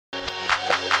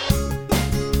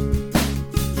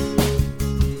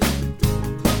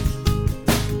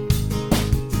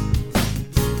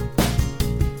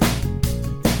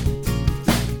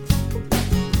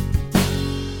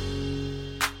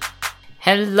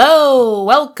Hello!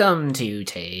 Welcome to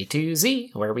Tay to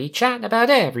Z, where we chat about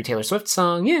every Taylor Swift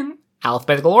song in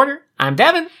alphabetical order. I'm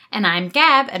Devin. And I'm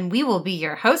Gab, and we will be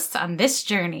your hosts on this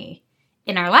journey.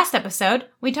 In our last episode,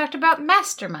 we talked about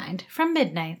Mastermind from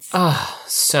Midnights. Oh,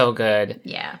 so good.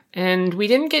 Yeah. And we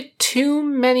didn't get too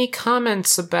many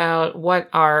comments about what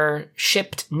our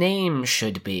shipped name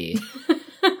should be.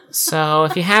 So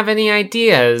if you have any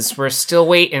ideas, we're still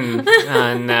waiting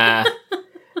on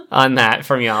that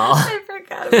from y'all. I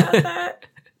forgot about that.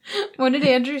 What did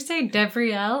Andrew say?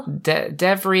 Devriel?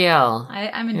 Devriel.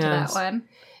 I'm into that one.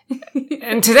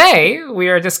 And today, we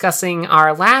are discussing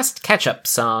our last catch-up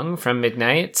song from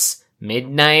Midnights,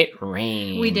 Midnight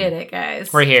Rain. We did it,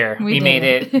 guys. We're here. We made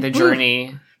it. The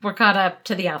journey. We're caught up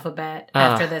to the alphabet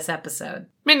after this episode.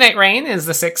 Midnight Rain is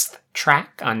the 6th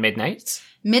track on Midnights.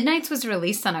 Midnights was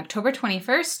released on October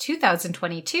 21st,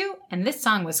 2022, and this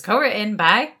song was co-written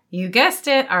by, you guessed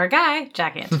it, our guy,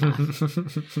 Jack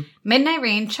Antonoff. Midnight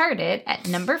Rain charted at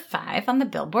number 5 on the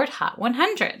Billboard Hot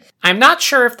 100. I'm not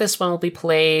sure if this one will be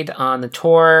played on the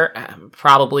tour.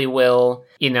 Probably will.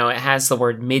 You know, it has the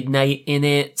word midnight in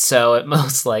it, so it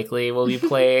most likely will be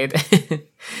played.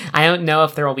 I don't know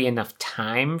if there will be enough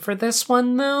time for this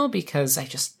one, though, because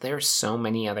there's so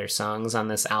many other songs on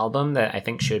this album that I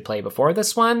think should play before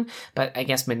this one, but I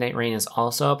guess Midnight Rain is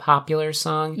also a popular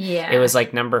song. Yeah. It was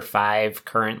like number 5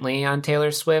 currently on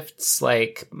Taylor Swift's,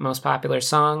 like, most popular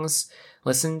songs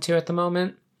listened to at the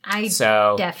moment. I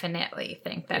definitely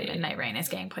think that Midnight Rain is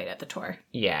getting played at the tour.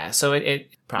 Yeah, so it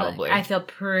probably. I feel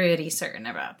pretty certain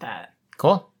about that.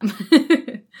 Cool.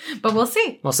 But we'll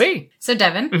see. We'll see. So,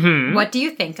 Devin, what do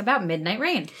you think about Midnight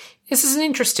Rain? This is an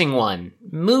interesting one.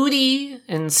 Moody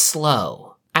and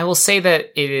slow. I will say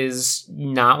that it is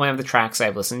not one of the tracks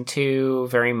I've listened to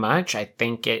very much. I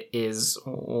think it is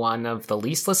one of the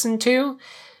least listened to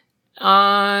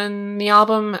on the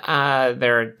album.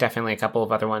 There are definitely a couple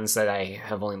of other ones that I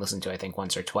have only listened to, I think,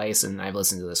 once or twice, and I've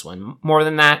listened to this one more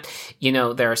than that. You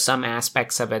know, there are some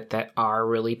aspects of it that are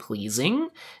really pleasing.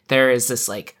 There is this,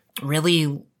 like,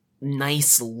 really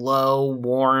nice, low,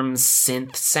 warm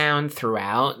synth sound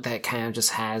throughout that kind of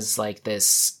just has, like,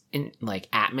 this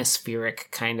atmospheric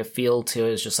kind of feel to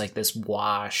it. It's just like this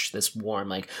wash, this warm,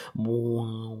 like, you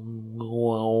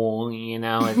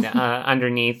know,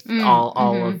 underneath all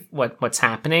of what's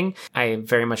happening. I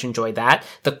very much enjoyed that.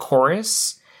 The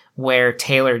chorus, where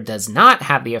Taylor does not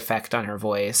have the effect on her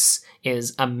voice,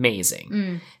 is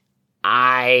amazing.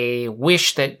 I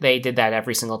wish that they did that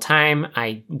every single time.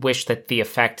 I wish that the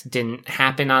effect didn't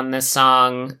happen on this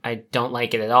song. I don't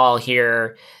like it at all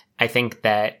here. I think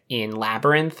that in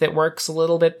Labyrinth it works a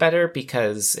little bit better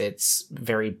because it's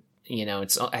very, you know,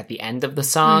 it's at the end of the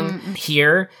song.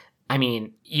 Here, I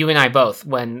mean, you and I both,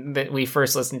 when we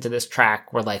first listened to this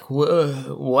track, were like,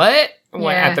 what? Yeah.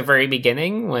 At the very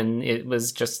beginning, when it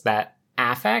was just that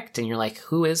affect, and you're like,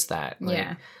 who is that? Like,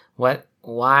 Yeah. What?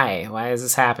 Why? Why is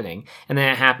this happening? And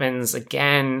then it happens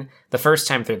again the first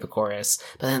time through the chorus,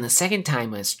 but then the second time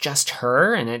when it's just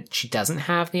her and she doesn't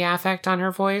have the affect on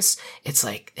her voice, it's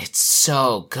like, it's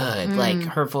so good. Like,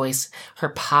 her voice, her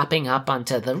popping up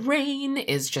onto the rain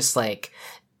is just like,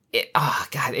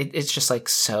 it's just like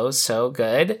so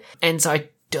good. And so I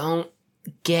don't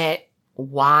get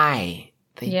why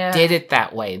they did it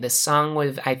that way. This song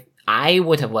I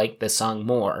would have liked this song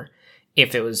more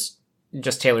if it was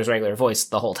just Taylor's regular voice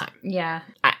the whole time. Yeah.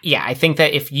 I think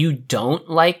that if you don't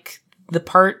like the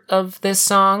part of this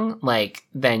song, like,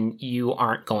 then you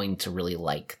aren't going to really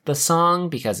like the song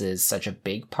because it is such a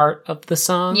big part of the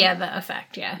song. Yeah, the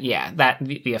effect, yeah. Yeah,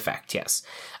 the effect, yes.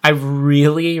 I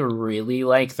really, really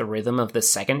like the rhythm of the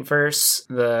second verse.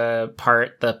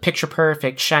 The picture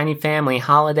perfect, shiny family,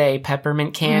 holiday,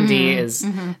 peppermint candy is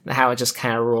how it just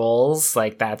kind of rolls.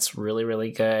 Like, that's really,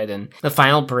 really good. And the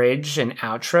final bridge and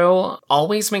outro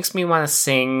always makes me want to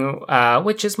sing,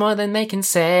 which is more than they can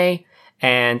say.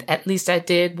 And at least I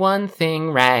did one thing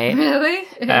right. Really?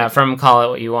 From Call It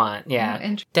What You Want. Yeah.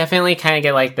 Oh, definitely kind of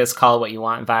get like this Call It What You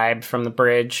Want vibe from the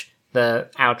bridge,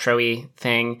 the outro-y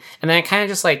thing. And then it kind of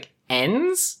just like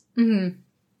ends the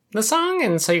song.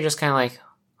 And so you're just kind of like,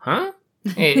 huh?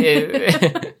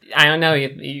 I don't know.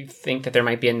 You think that there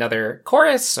might be another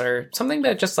chorus or something,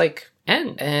 but just like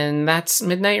end. And that's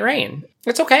Midnight Rain.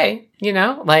 It's okay. You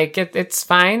know, like it's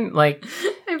fine. Like,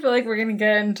 I feel like we're going to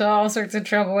get into all sorts of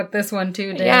trouble with this one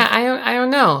too, Dave. Yeah, I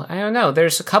don't know.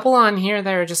 There's a couple on here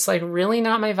that are just like really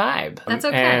not my vibe. That's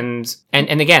okay.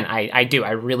 And again,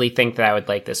 I really think that I would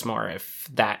like this more if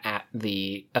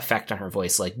the effect on her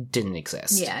voice like didn't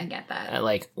exist. Yeah, I get that.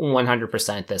 Like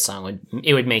 100% this song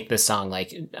would make this song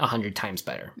like 100 times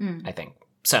better, I think.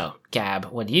 So, Gab,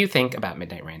 what do you think about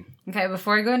Midnight Rain? Okay,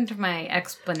 before I go into my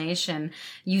explanation,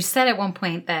 you said at one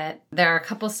point that there are a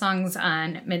couple songs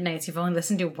on Midnights you've only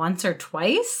listened to once or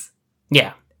twice?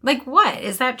 Yeah. Like what?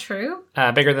 Is that true?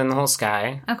 Bigger Than the Whole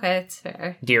Sky. Okay, that's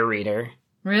fair. Dear Reader.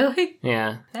 Really?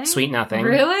 Yeah. Thanks. Sweet Nothing.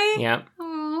 Really? Yep.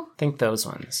 Oh, I think those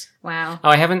ones. wow. Oh,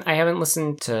 I haven't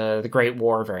listened to The Great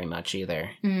War very much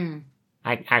either. Mm.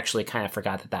 I actually kind of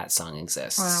forgot that song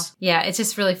exists. Wow. Yeah, it's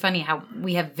just really funny how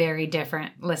we have very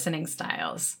different listening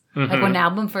styles. Mm-hmm. Like when an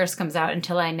album first comes out,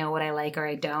 until I know what I like or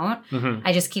I don't, Mm-hmm.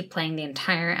 I just keep playing the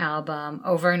entire album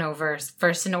over and over,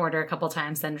 first in order a couple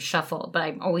times, then shuffle. But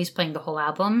I'm always playing the whole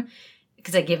album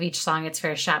because I give each song its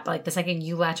fair shot. But like the second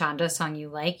you latch onto a song you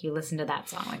like, you listen to that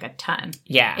song like a ton.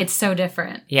 Yeah. It's so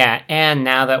different. Yeah, and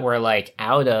now that we're like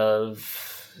out of,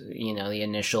 the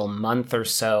initial month or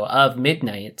so of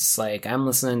Midnights, like I'm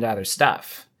listening to other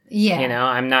stuff. Yeah.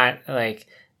 I'm not like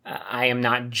I am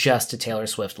not just a Taylor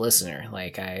Swift listener.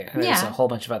 Like there's a whole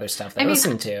bunch of other stuff that I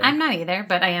listen to. I'm not either,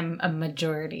 but I am a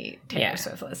majority Taylor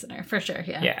Swift listener for sure.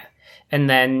 Yeah. Yeah. And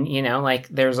then, like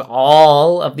there's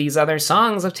all of these other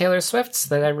songs of Taylor Swift's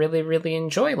that I really, really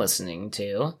enjoy listening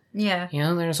to. Yeah.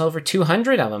 There's over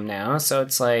 200 of them now. So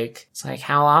it's like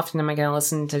how often am I going to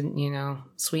listen to,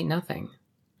 Sweet Nothing?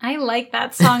 I like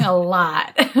that song a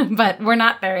lot, but we're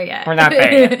not there yet. We're not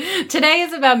there yet. Today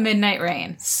is about Midnight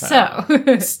Rain. So.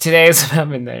 Today is about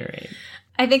Midnight Rain.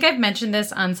 I think I've mentioned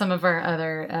this on some of our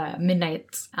other Midnight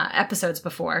episodes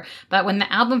before, but when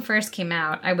the album first came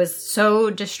out, I was so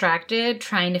distracted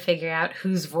trying to figure out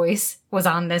whose voice was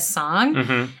on this song.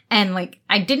 Mm-hmm. And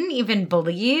I didn't even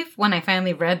believe when I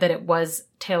finally read that it was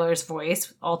Taylor's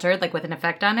voice altered, with an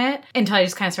effect on it, until I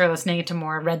just kind of started listening to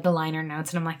more, read the liner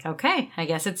notes, and I'm like, okay, I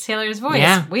guess it's Taylor's voice.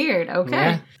 Yeah. Weird. Okay.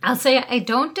 Yeah. I'll say I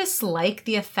don't dislike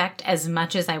the effect as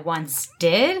much as I once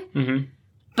did. Mm-hmm.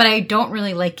 But I don't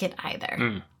really like it either.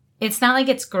 Mm. It's not like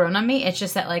it's grown on me. It's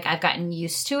just that I've gotten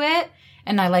used to it.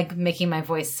 And I like making my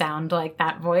voice sound like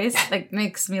that voice.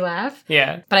 Makes me laugh.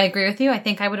 Yeah. But I agree with you. I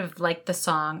think I would have liked the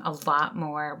song a lot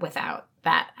more without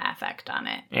that affect on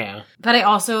it. Yeah. But I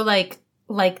also like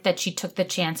that she took the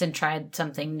chance and tried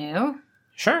something new.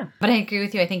 Sure. But I agree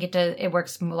with you. I think it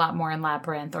works a lot more in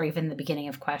Labyrinth or even the beginning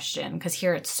of Question, because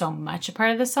here it's so much a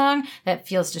part of the song that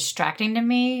feels distracting to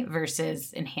me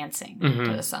versus enhancing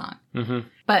to the song. Mm-hmm.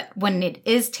 But when it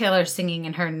is Taylor singing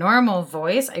in her normal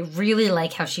voice, I really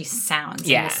like how she sounds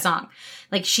in this song.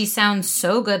 She sounds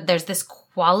so good. There's this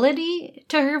quality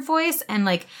to her voice, and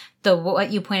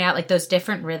what you point out, those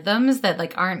different rhythms that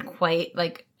aren't quite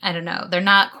I don't know, they're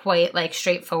not quite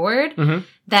straightforward. Mm-hmm.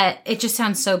 That it just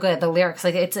sounds so good. The lyrics,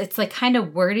 it's kind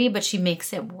of wordy, but she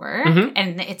makes it work,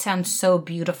 and it sounds so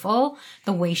beautiful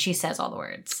the way she says all the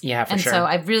words. Yeah, for sure. And so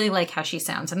I really like how she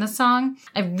sounds in the song.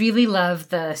 I really love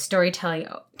the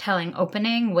storytelling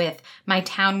opening with "My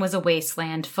town was a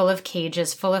wasteland, full of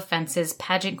cages, full of fences,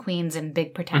 pageant queens, and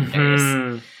big pretenders."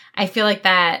 Mm-hmm. I feel like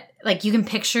that. You can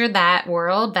picture that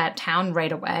world, that town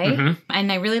right away. Mm-hmm.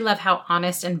 And I really love how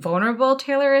honest and vulnerable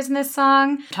Taylor is in this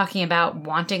song, talking about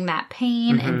wanting that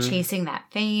pain and chasing that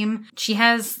fame. She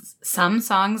has some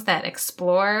songs that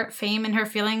explore fame and her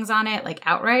feelings on it,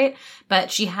 outright,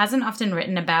 but she hasn't often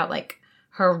written about,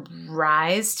 her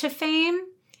rise to fame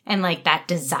and, that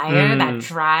desire, that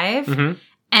drive. Mm-hmm.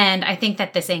 And I think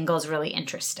that this angle is really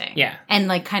interesting. Yeah. And,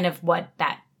 kind of what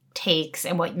that takes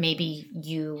and what maybe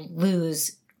you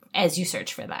lose as you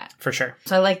search for that. For sure.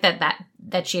 So I like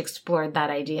that she explored that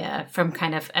idea from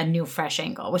kind of a new, fresh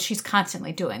angle, which she's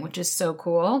constantly doing, which is so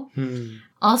cool.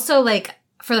 Also,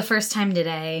 for the first time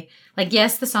today,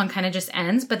 yes, the song kind of just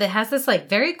ends, but it has this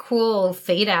very cool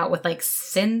fade out with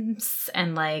synths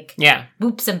and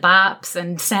whoops and bops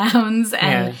and sounds,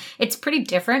 and it's pretty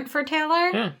different for Taylor.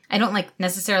 Yeah. I don't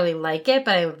necessarily like it,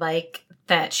 but I like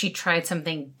that she tried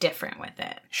something different with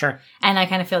it. Sure. And I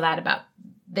kind of feel that about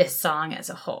this song as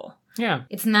a whole. Yeah.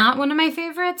 It's not one of my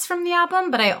favorites from the album,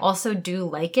 but I also do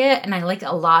like it, and I like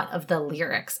a lot of the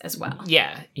lyrics as well.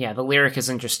 Yeah. Yeah, the lyric is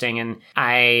interesting, and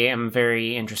I am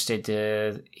very interested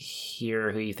to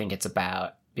hear who you think it's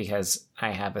about, because I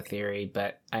have a theory,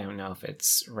 but I don't know if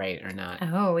it's right or not.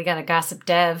 Oh, we got a gossip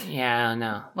Dev. Yeah, I don't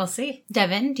know. We'll see.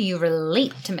 Devin, do you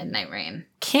relate to Midnight Rain?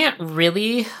 Can't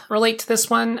really relate to this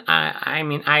one. I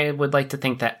mean, I would like to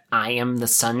think that I am the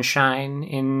sunshine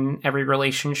in every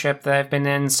relationship that I've been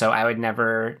in, so I would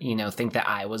never, think that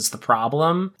I was the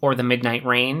problem, or the Midnight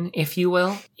Rain, if you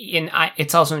will. And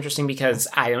it's also interesting because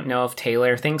I don't know if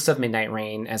Taylor thinks of Midnight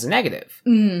Rain as a negative.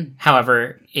 Mm.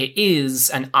 However, it is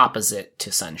an opposite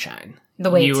to sunshine. The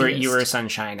way you it's were used.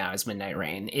 sunshine, I was midnight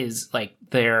rain is like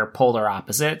they're polar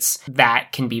opposites.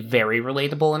 That can be very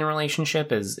relatable in a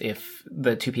relationship, as if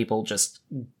the two people just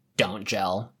don't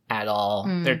gel at all.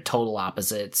 They're total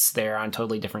opposites. They're on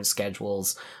totally different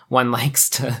schedules. One likes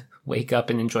to wake up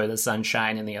and enjoy the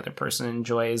sunshine, and the other person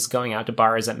enjoys going out to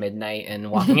bars at midnight and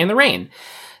walking in the rain,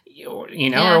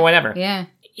 or whatever. Yeah.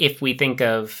 If we think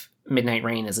of midnight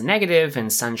rain as a negative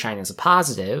and sunshine as a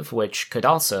positive, which could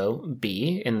also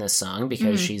be in this song,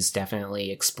 because she's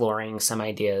definitely exploring some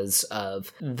ideas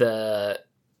of the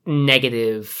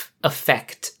negative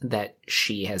effect that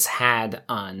she has had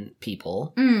on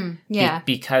people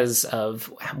because of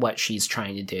what she's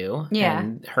trying to do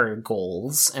and her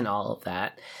goals and all of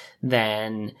that,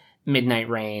 then midnight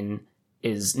rain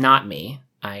is not me.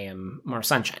 I am more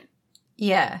sunshine.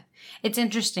 Yeah. It's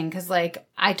interesting because, like,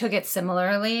 I took it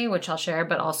similarly, which I'll share,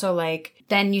 but also, like,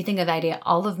 then you think of the idea,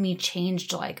 all of me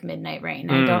changed like midnight rain.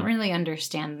 I don't really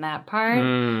understand that part,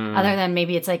 other than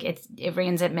maybe it's like it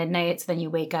rains at midnight, so then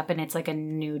you wake up and it's like a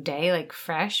new day, like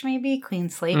fresh, maybe, clean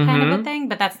slate kind of a thing.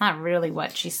 But that's not really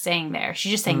what she's saying there.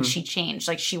 She's just saying she changed.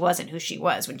 Like, she wasn't who she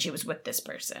was when she was with this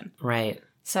person. Right.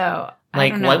 So,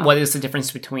 like, I don't know. what is the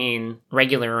difference between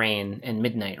regular rain and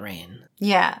midnight rain?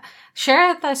 Yeah.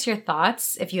 Share with us your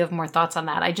thoughts if you have more thoughts on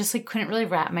that. I just like couldn't really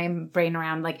wrap my brain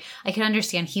around, like, I can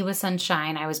understand he was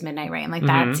sunshine, I was midnight rain. Like,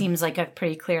 that seems like a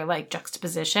pretty clear, like,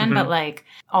 juxtaposition, but, like,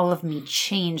 all of me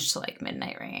changed to, like,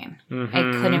 midnight rain. I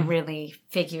couldn't really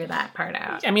figure that part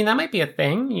out. I mean, that might be a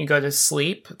thing. You go to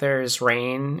sleep, there's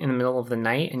rain in the middle of the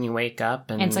night, and you wake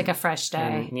up and... it's like a fresh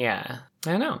day. Yeah.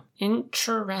 I don't know.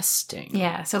 Interesting.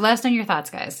 Yeah. So let us know your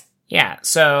thoughts, guys. Yeah.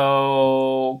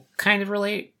 So, kind of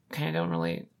relate, kind of don't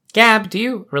relate. Gab, do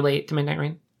you relate to Midnight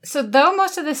Rain? So though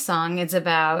most of this song is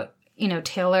about,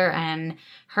 Taylor and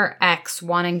her ex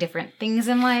wanting different things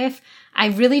in life, I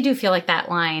really do feel like that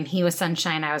line, he was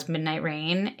sunshine, I was midnight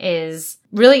rain, is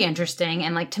really interesting.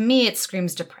 And, like, to me, it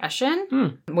screams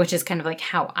depression, which is kind of like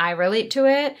how I relate to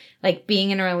it. Like,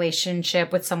 being in a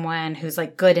relationship with someone who's,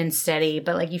 like, good and steady,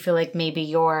 but, like, you feel like maybe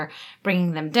you're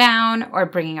bringing them down or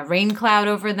bringing a rain cloud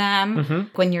over them.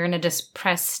 When you're in a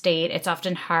depressed state, it's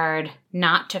often hard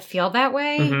not to feel that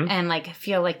way and, like,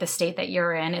 feel like the state that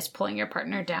you're in is pulling your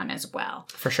partner down as well.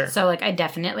 For sure. So, like, I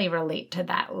definitely relate to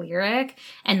that lyric.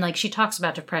 And, like, she talks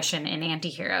about depression in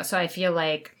Antihero. So I feel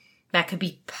like that could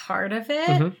be part of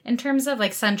it in terms of,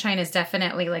 like, sunshine is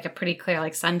definitely, like, a pretty clear,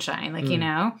 like, sunshine, like,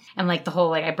 and, like, the whole,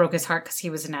 like, I broke his heart because he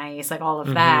was nice, like, all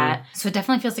of that. So it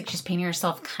definitely feels like she's painting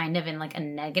herself kind of in, like, a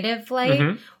negative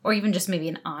light or even just maybe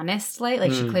an honest light.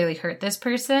 Like, she clearly hurt this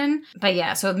person. But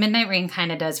yeah, so midnight rain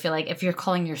kind of does feel like if you're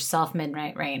calling yourself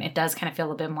midnight rain, it does kind of feel a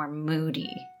little bit more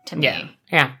moody to me.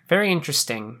 Yeah. Very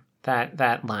interesting,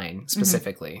 that line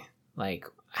specifically. Like,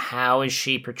 how is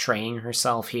she portraying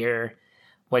herself here?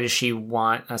 What does she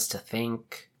want us to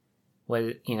think? What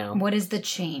is the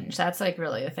change? That's, like,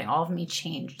 really the thing. All of me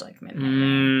changed, like, midnight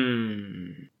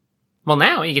rain. Well,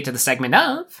 now you get to the segment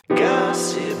of...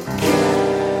 Gossip.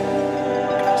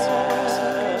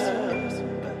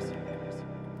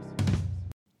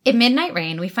 In Midnight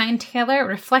Rain, we find Taylor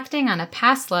reflecting on a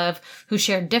past love who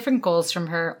shared different goals from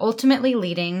her, ultimately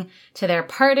leading to their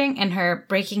parting and her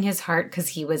breaking his heart because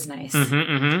he was nice.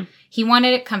 He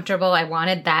wanted it comfortable. I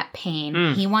wanted that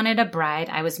pain. He wanted a bride.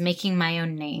 I was making my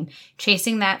own name,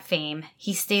 chasing that fame.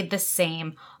 He stayed the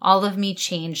same. All of me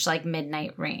changed like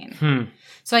midnight rain.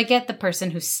 So I get the person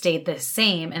who stayed the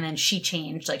same and then she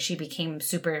changed. Like, she became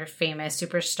super famous,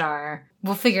 superstar.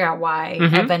 We'll figure out why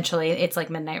eventually it's like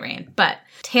midnight rain. But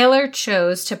Taylor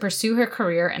chose to pursue her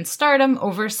career and stardom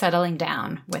over settling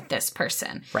down with this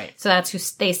person. Right. So that's who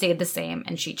they stayed the same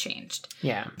and she changed.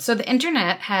 Yeah. So the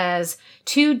internet has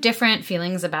two different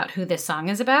feelings about who this song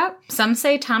is about. Some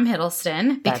say Tom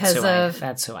Hiddleston because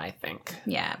that's who I think.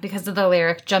 Yeah, because of the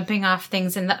lyric jumping off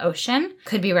things in the ocean.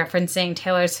 Could be referencing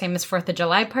Taylor's famous 4th of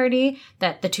July party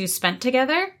that the two spent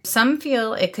together. Some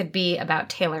feel it could be about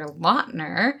Taylor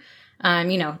Lautner,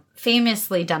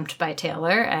 famously dumped by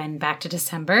Taylor and Back to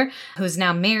December, who's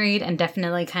now married and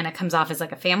definitely kind of comes off as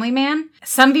like a family man.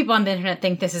 Some people on the internet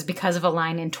think this is because of a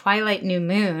line in Twilight New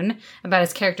Moon about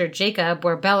his character Jacob,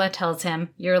 where Bella tells him,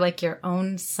 "You're like your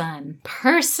own son."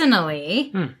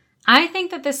 Personally, I think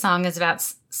that this song is about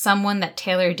someone that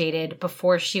Taylor dated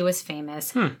before she was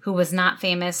famous, who was not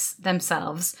famous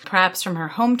themselves, perhaps from her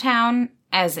hometown,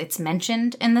 as it's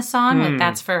mentioned in the song. Like,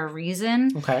 that's for a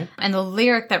reason. Okay. And the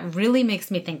lyric that really makes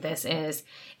me think this is,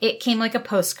 it came like a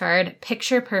postcard,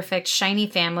 picture perfect, shiny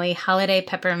family, holiday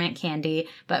peppermint candy,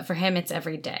 but for him it's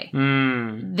every day.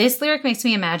 This lyric makes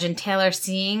me imagine Taylor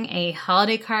seeing a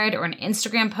holiday card or an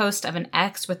Instagram post of an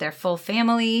ex with their full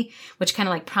family, which kind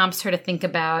of like prompts her to think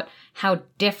about how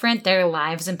different their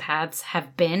lives and paths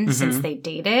have been since they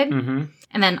dated.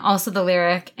 And then also the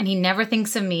lyric, and he never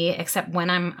thinks of me except when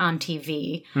I'm on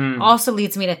TV, also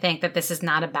leads me to think that this is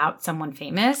not about someone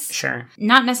famous. Sure.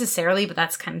 Not necessarily, but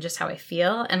that's kind of just how I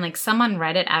feel. And like someone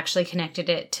Reddit actually connected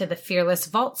it to the Fearless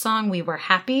Vault song, We Were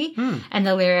Happy. And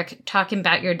the lyric, talking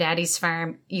about your daddy's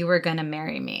farm, you were gonna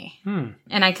marry me.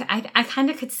 And I kind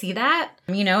of could see that,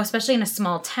 you know, especially in a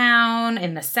small town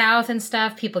in the South and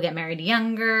stuff. People get married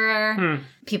younger.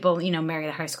 People, you know, marry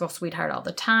the high school sweetheart all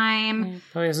the time.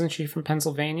 Oh, isn't she from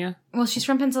Pennsylvania? Well, she's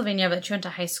from Pennsylvania, but she went to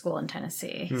high school in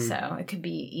Tennessee. So it could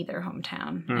be either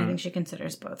hometown. I think she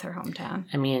considers both her hometown.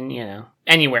 I mean, you know,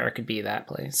 anywhere could be that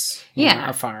place. You know,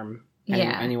 a farm.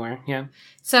 Anywhere. Yeah.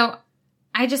 So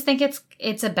I just think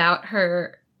it's about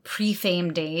her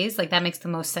pre-fame days. Like, that makes the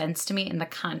most sense to me in the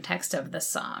context of the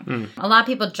song. A lot of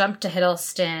people jump to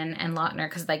Hiddleston and Lautner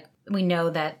because, like, we know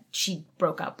that she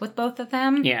broke up with both of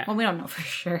them. Yeah. Well, we don't know for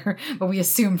sure, but we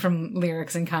assume from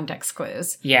lyrics and context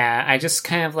clues. Yeah, I just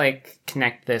kind of, like,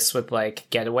 connect this with, like,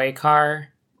 Getaway Car.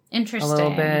 Interesting. A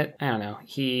little bit. I don't know.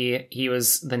 He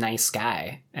was the nice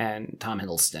guy, and Tom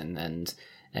Hiddleston,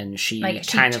 and she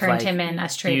kind of turned him in.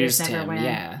 Us traitors never win.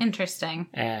 Yeah. Interesting.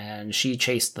 And she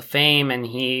chased the fame, and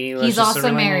he's just also a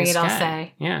really married, nice I'll guy.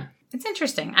 say. Yeah. It's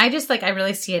interesting. I just, like, I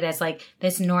really see it as, like,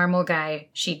 this normal guy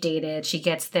she dated. She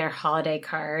gets their holiday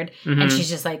card, and she's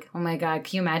just like, oh, my God,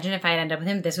 can you imagine if I had ended up with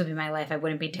him? This would be my life. I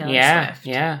wouldn't be Taylor Swift.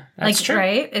 Yeah, that's like, true.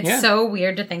 Right? It's so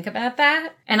weird to think about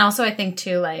that. And also, I think,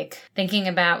 too, like, thinking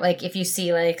about, like, if you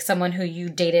see, like, someone who you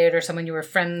dated or someone you were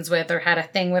friends with or had a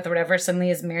thing with or whatever suddenly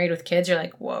is married with kids, you're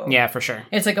like, whoa. Yeah, for sure.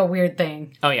 It's, like, a weird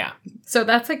thing. Oh, yeah. So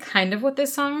that's, like, kind of what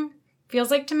this song feels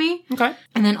like to me. Okay.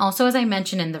 And then also, as I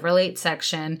mentioned in the relate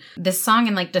section, this song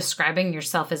and like describing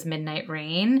yourself as Midnight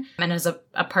Rain and as a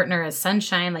partner as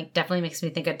Sunshine, like, definitely makes me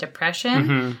think of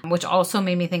depression, which also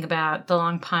made me think about the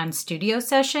Long Pond studio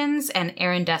sessions and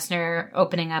Aaron Dessner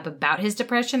opening up about his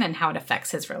depression and how it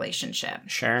affects his relationship.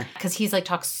 Sure. Because he's like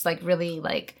talks like really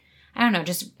like, I don't know,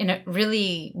 just in a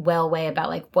really well way about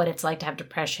like what it's like to have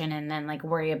depression and then like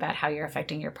worry about how you're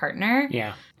affecting your partner.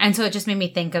 Yeah. And so it just made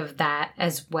me think of that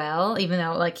as well, even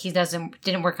though like he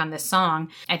didn't work on this song.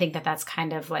 I think that that's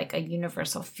kind of like a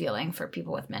universal feeling for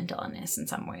people with mental illness in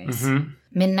some ways.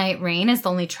 Midnight Rain is the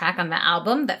only track on the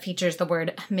album that features the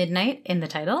word midnight in the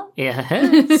title. Yes.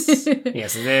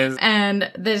 Yes, it is. And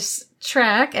this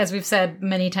track, as we've said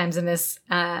many times in this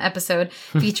episode,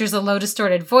 features a low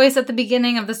distorted voice at the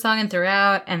beginning of the song and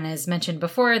throughout. And as mentioned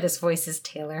before, this voice is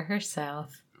Taylor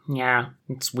herself. Yeah,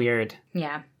 it's weird.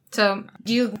 Yeah. So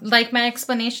do you like my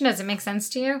explanation? Does it make sense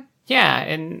to you? Yeah,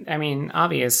 and I mean,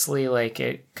 obviously, like,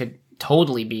 it could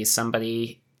totally be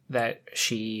somebody that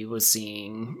she was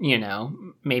seeing, you know,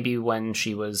 maybe when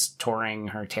she was touring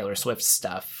her Taylor Swift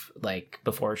stuff, like,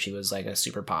 before she was, like, a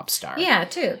super pop star. Yeah,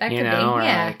 too. That could be. Or,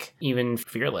 Yeah. like, even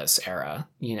Fearless era,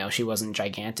 you know, she wasn't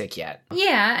gigantic yet.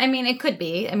 Yeah, I mean, it could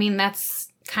be. I mean, that's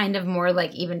kind of more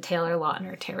like even Taylor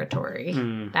Lautner territory,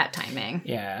 that timing.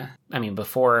 Yeah. I mean,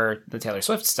 before the Taylor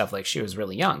Swift stuff, like, she was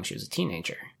really young. She was a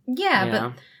teenager. Yeah, you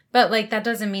know? But, like, that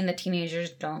doesn't mean that teenagers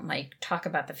don't, like, talk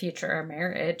about the future or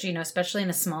marriage, you know, especially in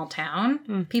a small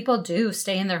town. People do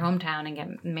stay in their hometown and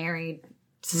get married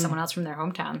to someone else from their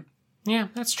hometown. Yeah,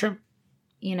 that's true.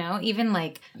 You know, even,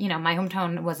 like, you know, my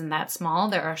hometown wasn't that small.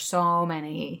 There are so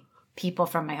many people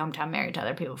from my hometown married to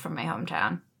other people from my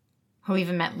hometown who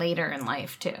even met later in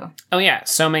life, too. Oh, yeah.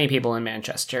 So many people in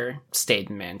Manchester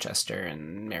stayed in Manchester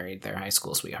and married their high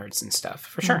school sweethearts and stuff,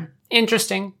 for sure.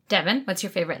 Interesting. Devin, what's your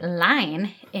favorite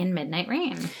line in Midnight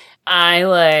Rain? I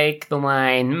like the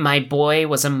line, my boy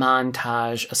was a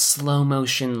montage, a slow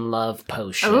motion love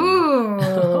potion. Ooh,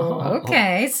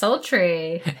 okay.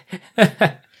 Sultry.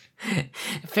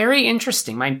 Very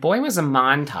interesting. My boy was a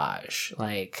montage.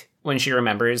 Like, when she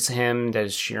remembers him,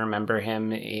 does she remember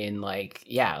him in, like,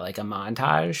 yeah, like a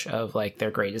montage of, like,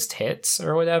 their greatest hits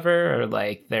or whatever? Or,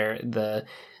 like, the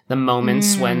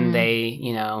moments when they,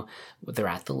 you know, they're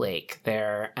at the lake,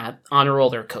 they're on a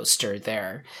roller coaster,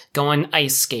 they're going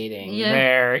ice skating,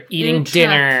 they're eating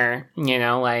dinner, you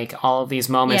know, like, all of these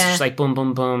moments, just like boom,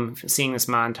 boom, boom, seeing this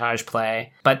montage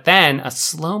play. But then a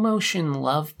slow motion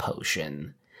love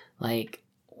potion, like,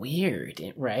 weird,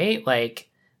 right? Like,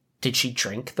 did she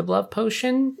drink the love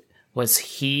potion? Was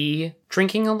he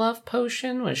drinking a love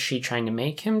potion? Was she trying to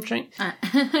make him drink?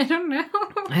 I don't know.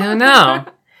 I don't know.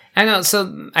 I know.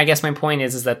 So I guess my point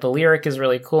is that the lyric is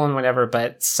really cool and whatever,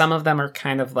 but some of them are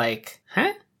kind of like,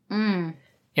 huh?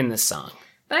 In this song.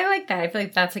 But I like that. I feel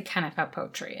like that's like kind of how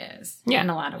poetry is. Yeah, in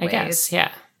a lot of ways. I guess,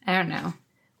 yeah. I don't know.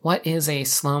 What is a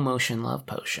slow motion love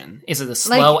potion? Is it a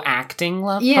slow acting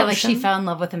love potion? Yeah, like she fell in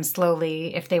love with him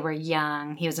slowly if they were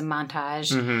young. He was a montage.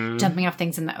 Jumping off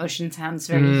things in the ocean sounds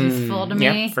very youthful to me.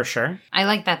 Yeah, for sure. I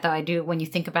like that though. I do when you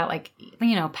think about like,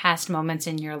 you know, past moments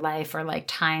in your life or like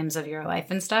times of your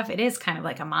life and stuff, it is kind of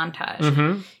like a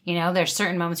montage. You know, there's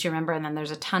certain moments you remember and then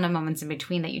there's a ton of moments in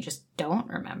between that you just don't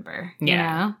remember. You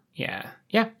know? Yeah.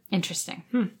 Yeah. Interesting.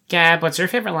 Gab, what's your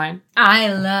favorite line?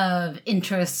 I love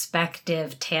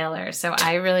introspective Taylor. So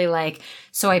I really like,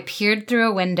 so I peered through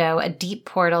a window, a deep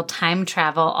portal, time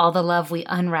travel, all the love we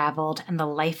unraveled, and the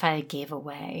life I gave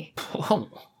away. Oh,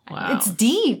 wow. It's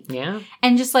deep. Yeah.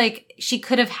 And just like, she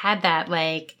could have had that,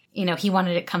 like, you know, he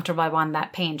wanted it comfortable, I wanted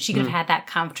that pain. She could have had that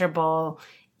comfortable,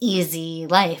 easy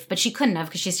life, but she couldn't have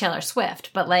because she's Taylor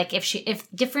Swift. But like,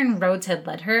 if different roads had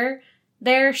led her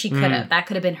there, she could have. That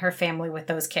could have been her family with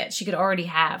those kids. She could already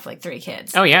have like 3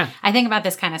 kids. Oh, yeah. I think about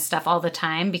this kind of stuff all the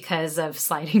time because of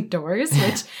Sliding Doors,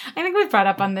 which I think we've brought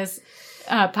up on this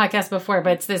podcast before,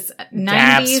 but it's this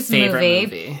 90s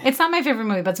movie. It's not my favorite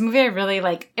movie, but it's a movie I really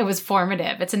like. It was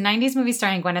formative. It's a 90s movie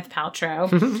starring Gwyneth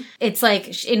Paltrow. It's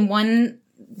like in one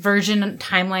version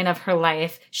timeline of her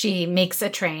life, she makes a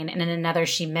train, and in another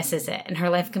she misses it, and her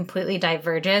life completely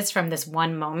diverges from this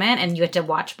one moment, and you have to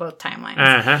watch both timelines.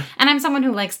 And I'm someone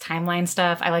who likes timeline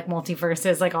stuff. I like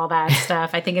multiverses, like all that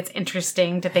stuff. I think it's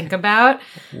interesting to think about.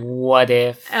 What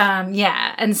if?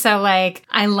 Yeah. And so like,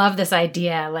 I love this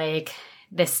idea, like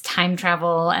this time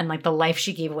travel and like the life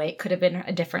she gave away could have been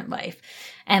a different life.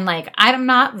 And like, I'm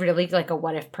not really like a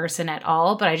what if person at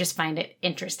all, but I just find it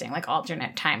interesting, like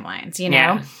alternate timelines, you know?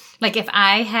 Yeah. Like if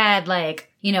I had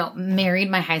like, you know, married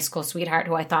my high school sweetheart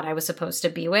who I thought I was supposed to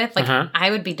be with, like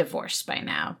I would be divorced by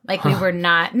now. Like we were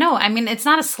not, no, I mean, it's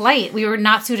not a slight. We were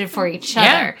not suited for each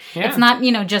other. Yeah. It's not,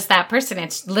 you know, just that person.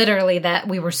 It's literally that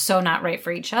we were so not right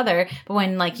for each other. But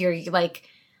when like you're like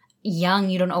young,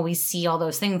 you don't always see all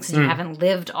those things because you haven't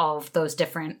lived all of those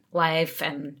different life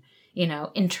and, you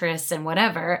know, interests and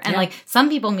whatever. And like some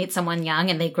people meet someone young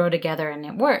and they grow together and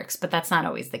it works, but that's not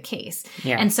always the case.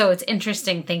 Yeah. And so it's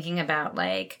interesting thinking about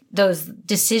like those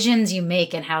decisions you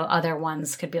make and how other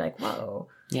ones could be like, whoa,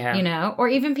 you know, or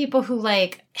even people who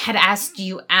like had asked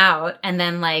you out and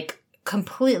then like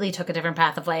completely took a different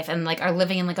path of life and like are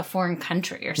living in like a foreign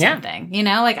country or something, you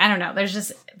know, like, I don't know. There's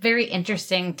just very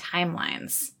interesting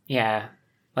timelines. Yeah.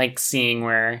 Like seeing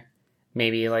where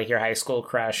maybe like your high school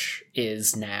crush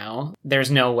is now.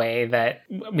 There's no way that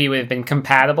we would have been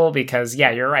compatible because,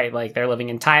 yeah, you're right. Like they're living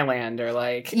in Thailand or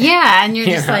like. Yeah. And you're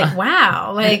just like,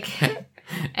 wow. Like,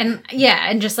 and yeah.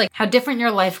 And just like how different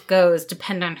your life goes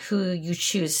depend on who you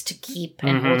choose to keep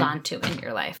and hold on to in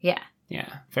your life. Yeah. Yeah.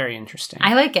 Very interesting.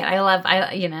 I like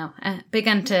it. You know, big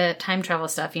into time travel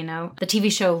stuff, you know. The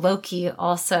TV show Loki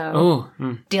also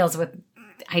deals with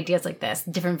ideas like this,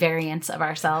 different variants of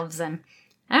ourselves, and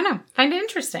I don't know, find it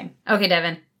interesting. Okay,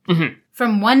 Devin.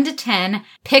 From 1 to 10,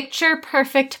 picture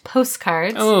perfect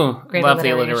postcards. Oh, love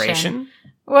the alliteration.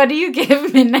 What do you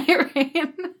give Midnight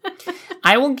Rain?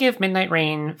 I will give Midnight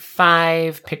Rain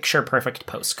 5 picture perfect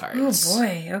postcards. Oh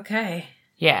boy, okay.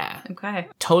 Yeah. Okay.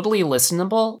 Totally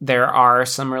listenable. There are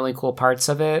some really cool parts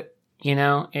of it. You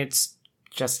know, it's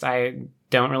just, I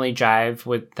don't really jive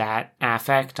with that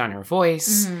affect on her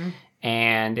voice.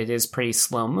 And it is pretty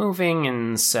slow moving.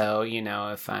 And so, you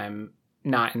know, if I'm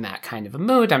not in that kind of a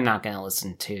mood, I'm not going to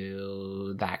listen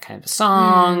to that kind of a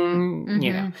song,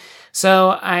 you know. So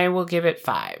I will give it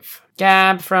 5.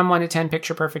 Gab, from 1 to 10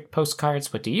 picture perfect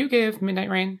postcards. What do you give Midnight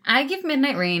Rain? I give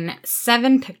Midnight Rain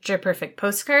 7 picture perfect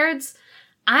postcards.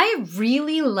 I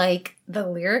really like the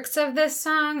lyrics of this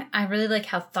song. I really like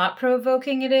how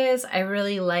thought-provoking it is. I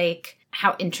really like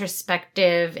how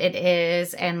introspective it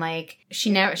is. And like,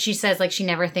 she says like she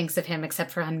never thinks of him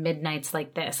except for on midnights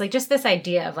like this. Like just this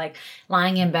idea of like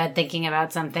lying in bed thinking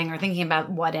about something or thinking about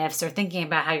what ifs or thinking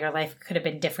about how your life could have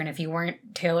been different if you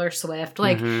weren't Taylor Swift.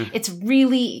 Like it's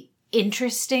really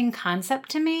interesting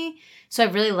concept to me. So I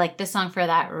really like this song for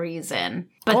that reason.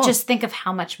 But just think of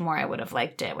how much more I would have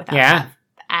liked it without that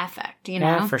affect, you know?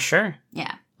 Yeah, for sure.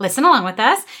 Yeah. Listen along with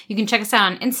us. You can check us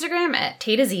out on Instagram at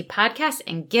Tay to Z Podcast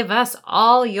and give us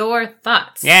all your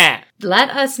thoughts. Yeah. Let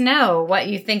us know what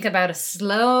you think about a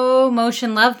slow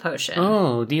motion love potion.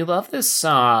 Oh, do you love this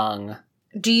song?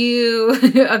 Do you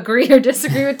agree or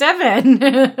disagree with Devin?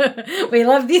 We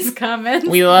love these comments.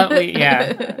 We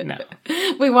no.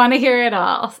 We want to hear it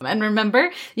all. And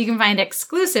remember, you can find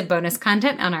exclusive bonus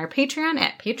content on our Patreon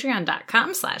at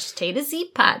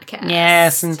patreon.com/TayToZ podcast.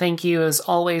 Yes, and thank you as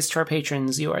always to our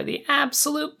patrons. You are the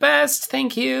absolute best.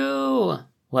 Thank you.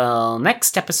 Well,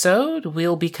 next episode,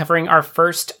 we'll be covering our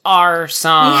first R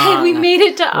song. Yay, we made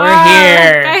it to R. We're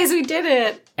here. Guys, we did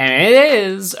it. And it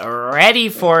is Ready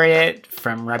For It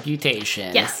from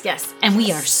Reputation. Yes. And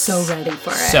we are so ready for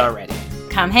it. So ready.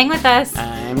 Come hang with us.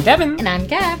 I'm Devin. And I'm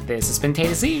Gab. This has been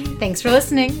TayToZ. Thanks for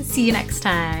listening. See you next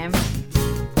time.